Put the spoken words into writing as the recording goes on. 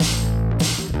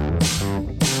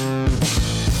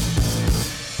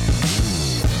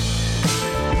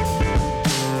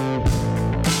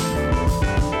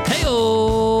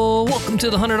to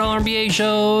the $100 MBA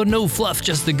show. No fluff,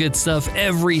 just the good stuff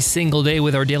every single day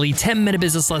with our daily 10-minute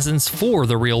business lessons for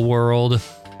the real world.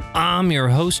 I'm your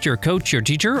host, your coach, your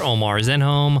teacher, Omar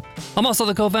Zenhom. I'm also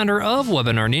the co-founder of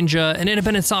Webinar Ninja, an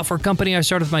independent software company I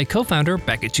started with my co-founder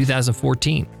back in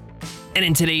 2014. And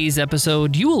in today's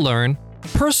episode, you will learn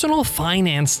personal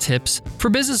finance tips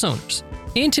for business owners.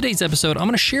 In today's episode, I'm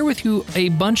going to share with you a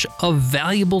bunch of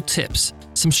valuable tips,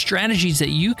 some strategies that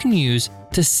you can use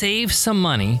to save some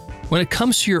money when it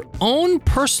comes to your own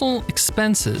personal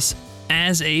expenses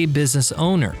as a business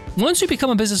owner. Once you become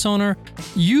a business owner,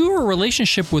 your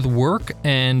relationship with work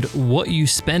and what you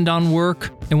spend on work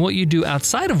and what you do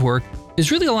outside of work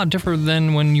is really a lot different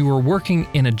than when you were working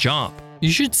in a job. You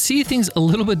should see things a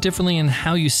little bit differently in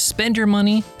how you spend your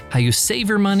money, how you save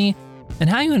your money, and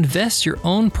how you invest your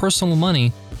own personal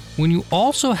money when you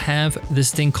also have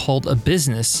this thing called a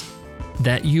business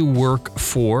that you work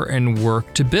for and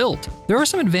work to build. There are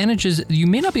some advantages you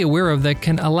may not be aware of that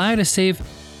can allow you to save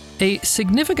a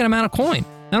significant amount of coin.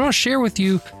 I want to share with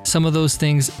you some of those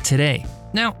things today.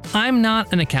 Now, I'm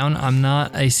not an accountant, I'm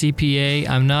not a CPA,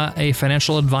 I'm not a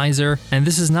financial advisor, and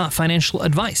this is not financial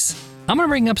advice. I'm going to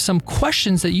bring up some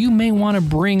questions that you may want to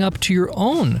bring up to your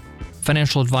own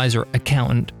financial advisor,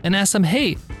 accountant, and ask them,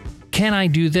 hey, can I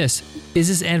do this? Is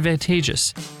this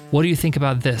advantageous? What do you think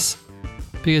about this?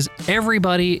 Because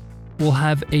everybody will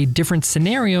have a different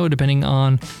scenario depending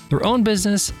on their own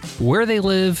business, where they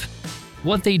live,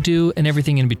 what they do, and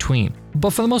everything in between.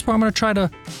 But for the most part, I'm going to try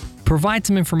to provide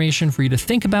some information for you to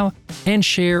think about and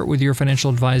share with your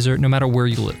financial advisor no matter where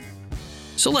you live.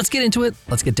 So let's get into it.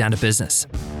 Let's get down to business.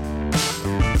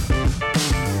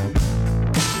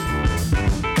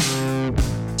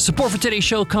 Support for today's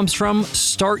show comes from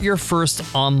Start Your First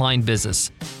Online Business,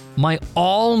 my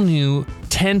all-new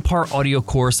 10-part audio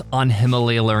course on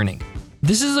Himalaya Learning.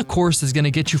 This is a course that's going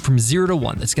to get you from 0 to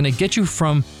 1. It's going to get you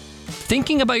from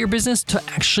thinking about your business to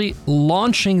actually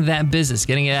launching that business,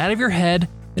 getting it out of your head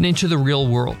and into the real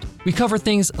world. We cover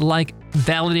things like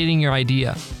validating your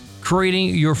idea,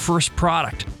 creating your first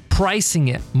product, pricing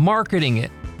it, marketing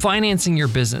it, financing your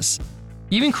business,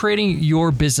 even creating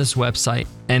your business website,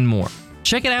 and more.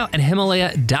 Check it out at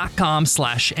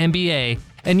Himalaya.com/MBA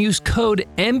and use code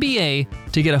MBA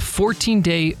to get a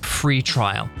 14-day free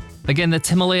trial. Again, that's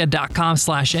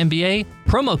Himalaya.com/MBA,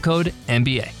 promo code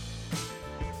MBA.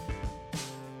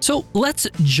 So let's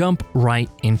jump right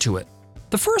into it.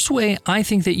 The first way I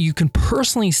think that you can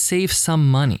personally save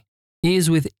some money is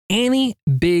with any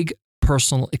big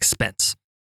personal expense.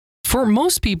 For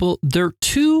most people, their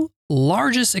two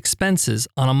largest expenses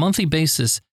on a monthly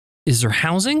basis is their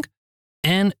housing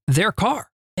and their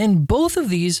car. And both of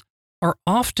these are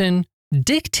often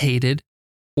dictated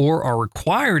or are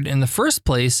required in the first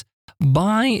place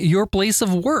by your place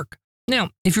of work. Now,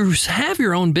 if you have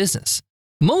your own business,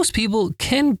 most people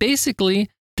can basically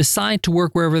decide to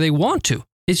work wherever they want to.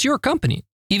 It's your company.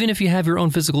 Even if you have your own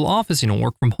physical office,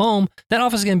 work from home, that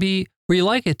office can be where you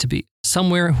like it to be,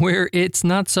 somewhere where it's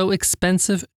not so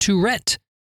expensive to rent.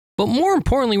 But more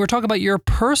importantly, we're talking about your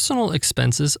personal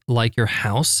expenses like your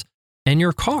house and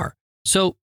your car.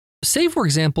 So say, for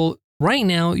example, right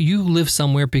now you live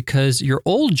somewhere because your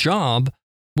old job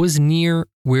was near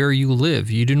where you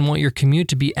live. You didn't want your commute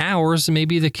to be hours,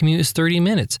 maybe the commute is 30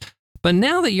 minutes. But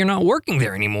now that you're not working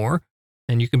there anymore,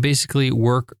 and you can basically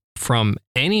work from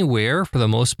anywhere for the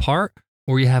most part,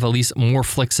 or you have at least more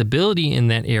flexibility in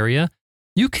that area,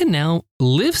 you can now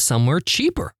live somewhere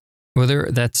cheaper.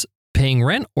 Whether that's paying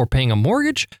rent or paying a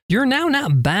mortgage, you're now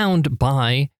not bound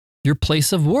by your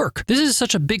place of work. This is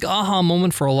such a big aha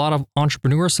moment for a lot of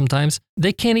entrepreneurs sometimes.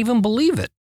 They can't even believe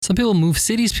it. Some people move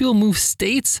cities, people move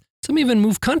states, some even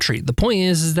move country. The point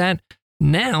is that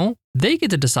now they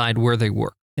get to decide where they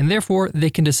work, and therefore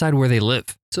they can decide where they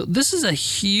live. So this is a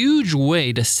huge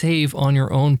way to save on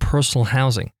your own personal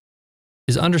housing,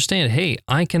 is understand, hey,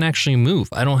 I can actually move.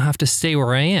 I don't have to stay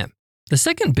where I am. The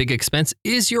second big expense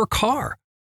is your car.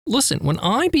 Listen, when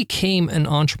I became an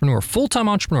entrepreneur, full-time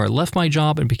entrepreneur, I left my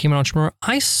job and became an entrepreneur,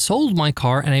 I sold my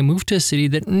car and I moved to a city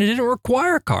that didn't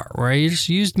require a car, where I just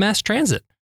used mass transit,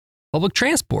 public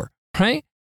transport, right?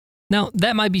 Now,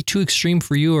 that might be too extreme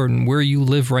for you or where you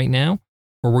live right now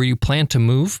or where you plan to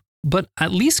move, but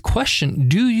at least question,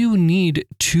 do you need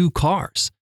 2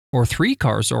 cars or 3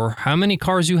 cars or how many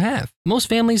cars you have? Most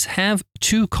families have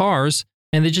 2 cars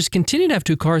and they just continue to have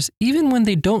 2 cars even when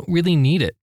they don't really need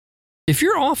it. If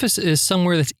your office is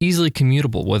somewhere that's easily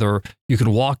commutable, whether you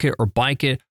can walk it or bike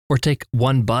it or take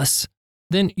one bus,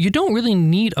 then you don't really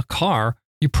need a car.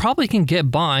 You probably can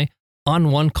get by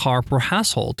on 1 car per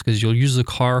household because you'll use the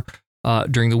car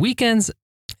during the weekends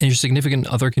And your significant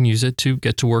other can use it to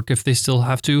get to work if they still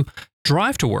have to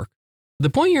drive to work. The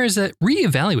point here is that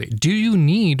reevaluate. Do you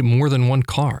need more than one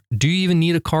car? Do you even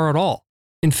need a car at all?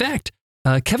 In fact,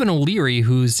 Kevin O'Leary,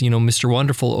 who's Mr.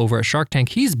 Wonderful over at Shark Tank,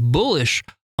 he's bullish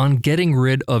on getting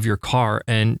rid of your car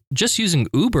and just using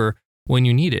Uber when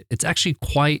you need it. It's actually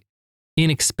quite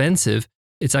inexpensive.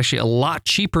 It's actually a lot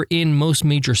cheaper in most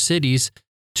major cities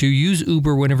to use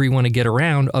Uber whenever you want to get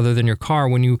around other than your car.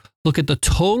 When you look at the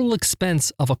total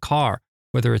expense of a car,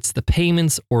 whether it's the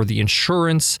payments or the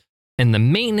insurance and the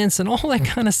maintenance and all that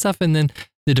kind of stuff, and then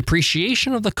the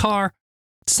depreciation of the car,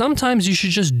 sometimes you should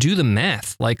just do the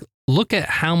math. Like, look at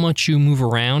how much you move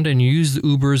around and use the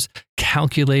Uber's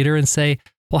calculator and say,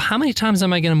 well, how many times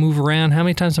am I going to move around? How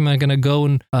many times am I going to go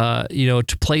and,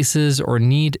 to places or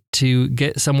need to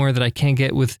get somewhere that I can't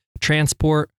get with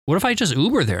transport? What if I just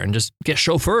Uber there and just get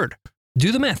chauffeured?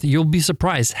 Do the math. You'll be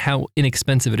surprised how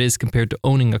inexpensive it is compared to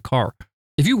owning a car.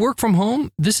 If you work from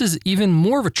home, this is even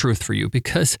more of a truth for you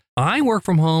because I work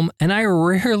from home and I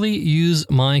rarely use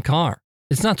my car.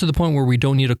 It's not to the point where we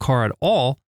don't need a car at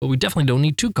all, but we definitely don't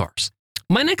need two cars.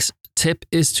 My next tip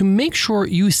is to make sure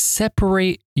you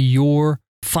separate your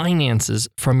finances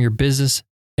from your business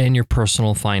and your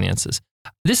personal finances.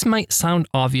 This might sound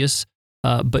obvious,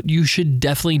 but you should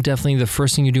definitely, the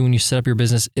first thing you do when you set up your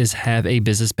business is have a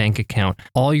business bank account.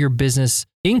 All your business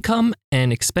income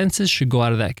and expenses should go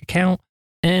out of that account,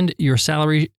 and your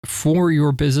salary for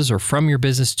your business or from your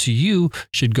business to you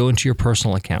should go into your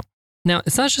personal account. Now,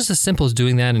 it's not just as simple as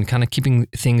doing that and kind of keeping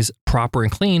things proper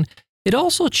and clean. It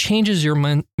also changes your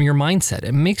mindset.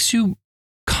 It makes you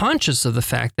conscious of the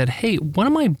fact that, hey, what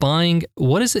am I buying?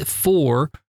 What is it for?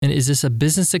 And is this a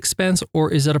business expense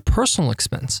or is it a personal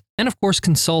expense? And of course,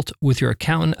 consult with your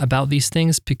accountant about these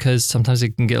things because sometimes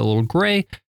it can get a little gray.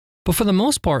 But for the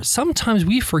most part, sometimes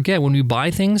we forget when we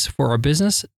buy things for our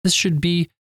business, this should be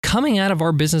coming out of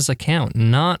our business account,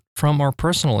 not from our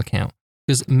personal account,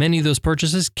 because many of those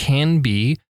purchases can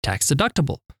be tax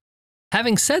deductible.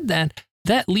 Having said that,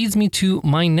 that leads me to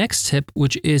my next tip,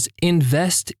 which is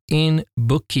invest in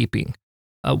bookkeeping.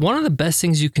 One of the best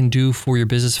things you can do for your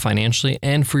business financially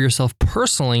and for yourself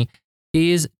personally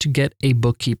is to get a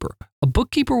bookkeeper. A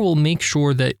bookkeeper will make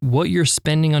sure that what you're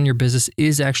spending on your business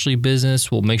is actually business,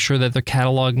 will make sure that they're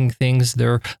cataloging things,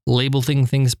 they're labeling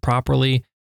things properly,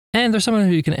 and there's someone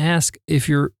who you can ask if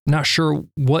you're not sure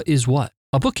what is what.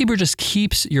 A bookkeeper just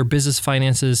keeps your business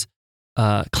finances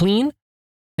clean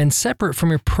and separate from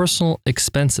your personal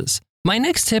expenses. My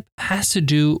next tip has to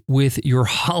do with your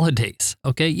holidays,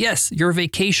 okay? Yes, your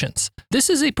vacations. This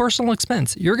is a personal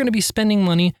expense. You're going to be spending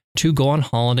money to go on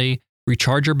holiday,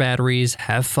 recharge your batteries,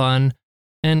 have fun.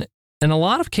 And in a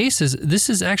lot of cases, this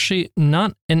is actually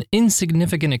not an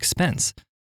insignificant expense.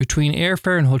 Between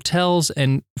airfare and hotels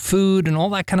and food and all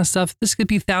that kind of stuff, this could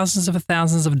be thousands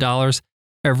of dollars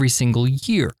every single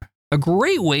year. A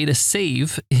great way to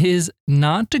save is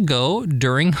not to go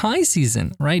during high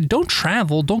season, right? Don't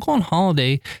travel, don't go on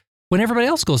holiday when everybody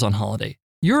else goes on holiday.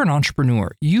 You're an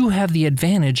entrepreneur. You have the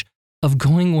advantage of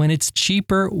going when it's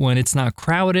cheaper, when it's not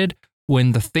crowded,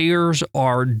 when the fares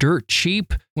are dirt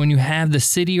cheap, when you have the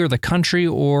city or the country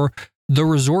or the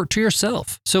resort to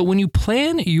yourself. So when you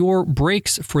plan your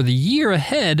breaks for the year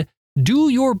ahead, do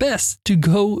your best to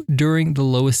go during the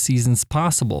lowest seasons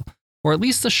possible, or at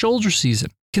least the shoulder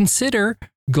season. Consider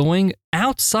going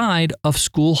outside of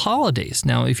school holidays.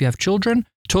 Now, if you have children,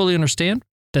 totally understand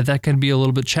that can be a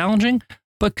little bit challenging,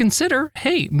 but consider,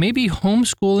 hey, maybe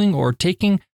homeschooling or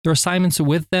taking their assignments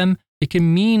with them, it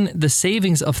can mean the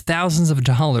savings of thousands of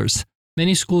dollars.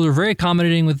 Many schools are very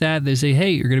accommodating with that. They say,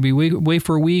 hey, you're going to be away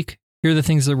for a week. Here are the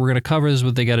things that we're going to cover. This is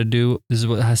what they got to do. This is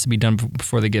what has to be done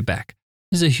before they get back.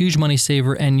 This is a huge money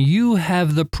saver, and you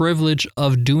have the privilege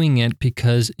of doing it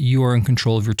because you are in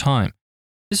control of your time.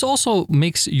 This also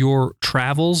makes your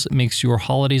travels, makes your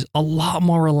holidays a lot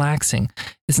more relaxing.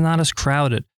 It's not as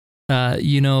crowded.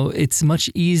 It's much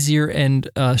easier and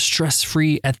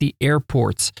stress-free at the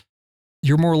airports.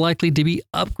 You're more likely to be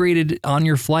upgraded on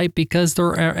your flight because there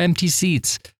are empty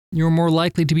seats. You're more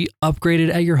likely to be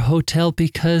upgraded at your hotel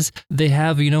because they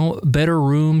have, better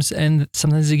rooms, and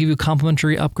sometimes they give you a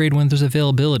complimentary upgrade when there's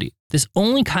availability. This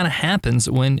only kind of happens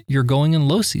when you're going in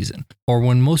low season or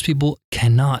when most people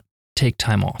cannot take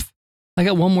time off. I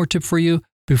got one more tip for you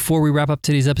before we wrap up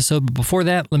today's episode, but before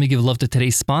that, let me give love to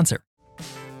today's sponsor.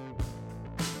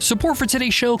 Support for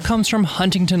today's show comes from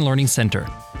Huntington Learning Center.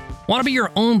 Want to be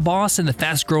your own boss in the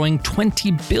fast-growing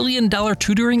 $20 billion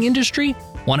tutoring industry?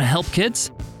 Want to help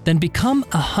kids? then become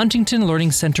a Huntington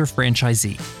Learning Center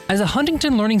franchisee. As a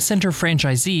Huntington Learning Center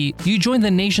franchisee, you join the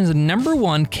nation's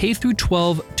 #1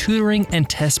 K-12 tutoring and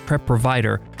test prep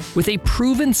provider with a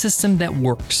proven system that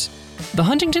works. The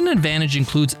Huntington Advantage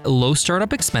includes low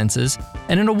startup expenses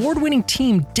and an award-winning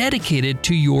team dedicated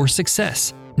to your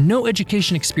success. No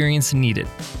education experience needed.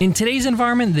 In today's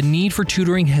environment, the need for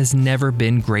tutoring has never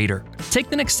been greater. Take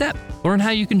the next step. Learn how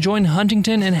you can join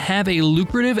Huntington and have a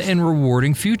lucrative and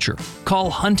rewarding future. Call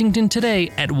Huntington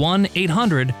today at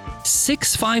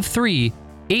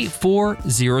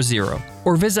 1-800-653-8400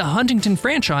 or visit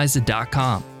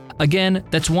huntingtonfranchise.com. Again,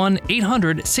 that's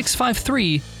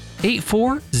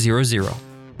 1-800-653-8400.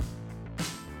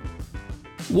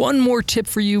 One more tip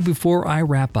for you before I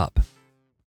wrap up.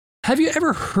 Have you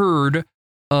ever heard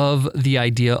of the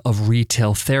idea of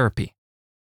retail therapy?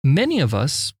 Many of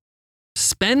us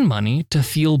spend money to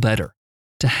feel better,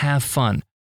 to have fun,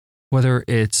 whether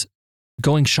it's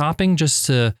going shopping just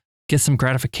to get some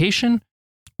gratification,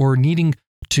 or needing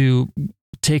to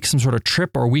take some sort of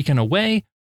trip or weekend away,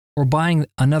 or buying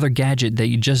another gadget that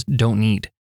you just don't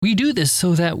need. We do this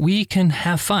so that we can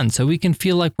have fun, so we can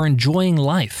feel like we're enjoying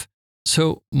life.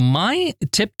 So my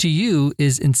tip to you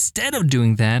is, instead of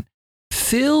doing that,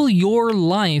 fill your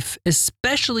life,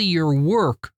 especially your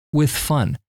work, with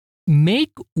fun.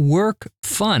 Make work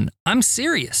fun. I'm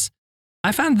serious.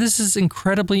 I found this is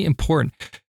incredibly important.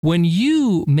 When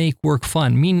you make work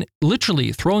fun, mean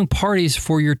literally throwing parties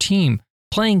for your team,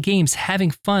 playing games,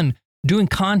 having fun, doing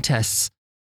contests,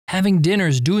 having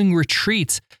dinners, doing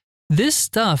retreats, this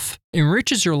stuff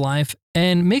enriches your life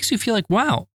and makes you feel like,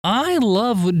 wow, I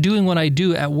love doing what I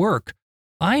do at work.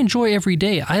 I enjoy every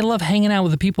day. I love hanging out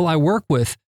with the people I work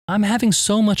with. I'm having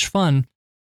so much fun.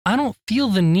 I don't feel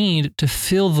the need to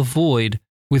fill the void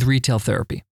with retail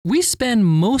therapy. We spend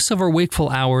most of our wakeful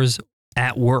hours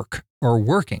at work or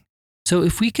working. So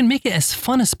if we can make it as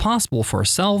fun as possible for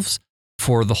ourselves,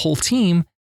 for the whole team,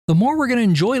 the more we're going to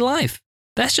enjoy life.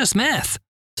 That's just math.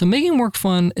 So making work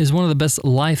fun is one of the best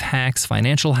life hacks,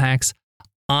 financial hacks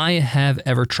I have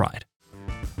ever tried.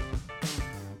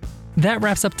 That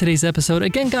wraps up today's episode.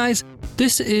 Again, guys,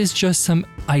 this is just some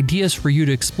ideas for you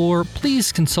to explore.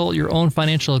 Please consult your own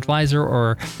financial advisor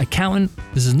or accountant.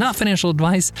 This is not financial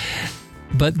advice,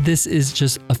 but this is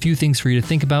just a few things for you to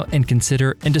think about and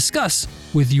consider and discuss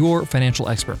with your financial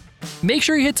expert. Make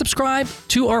sure you hit subscribe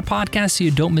to our podcast so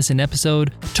you don't miss an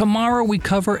episode. Tomorrow we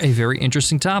cover a very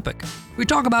interesting topic. We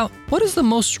talk about what is the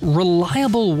most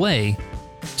reliable way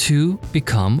to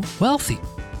become wealthy.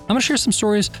 I'm going to share some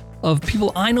stories of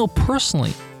people I know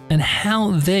personally and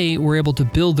how they were able to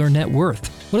build their net worth.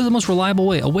 What is the most reliable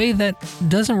way? A way that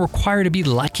doesn't require to be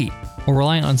lucky or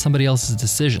reliant on somebody else's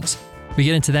decisions. We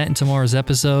get into that in tomorrow's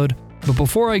episode. But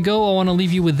before I go, I want to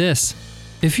leave you with this.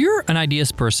 If you're an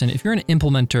ideas person, if you're an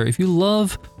implementer, if you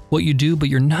love what you do, but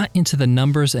you're not into the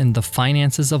numbers and the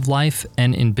finances of life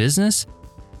and in business,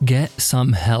 get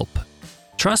some help.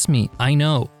 Trust me, I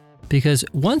know. Because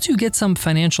once you get some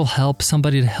financial help,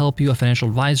 somebody to help you, a financial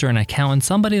advisor, an accountant,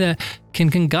 somebody that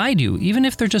can guide you, even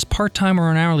if they're just part-time or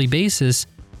an hourly basis,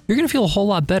 you're going to feel a whole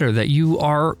lot better that you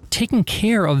are taking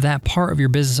care of that part of your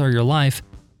business or your life.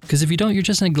 Because if you don't, you're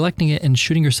just neglecting it and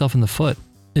shooting yourself in the foot.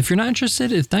 If you're not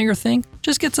interested, if it's not your thing,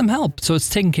 just get some help so it's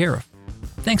taken care of.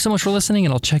 Thanks so much for listening,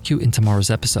 and I'll check you in tomorrow's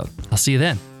episode. I'll see you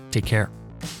then. Take care.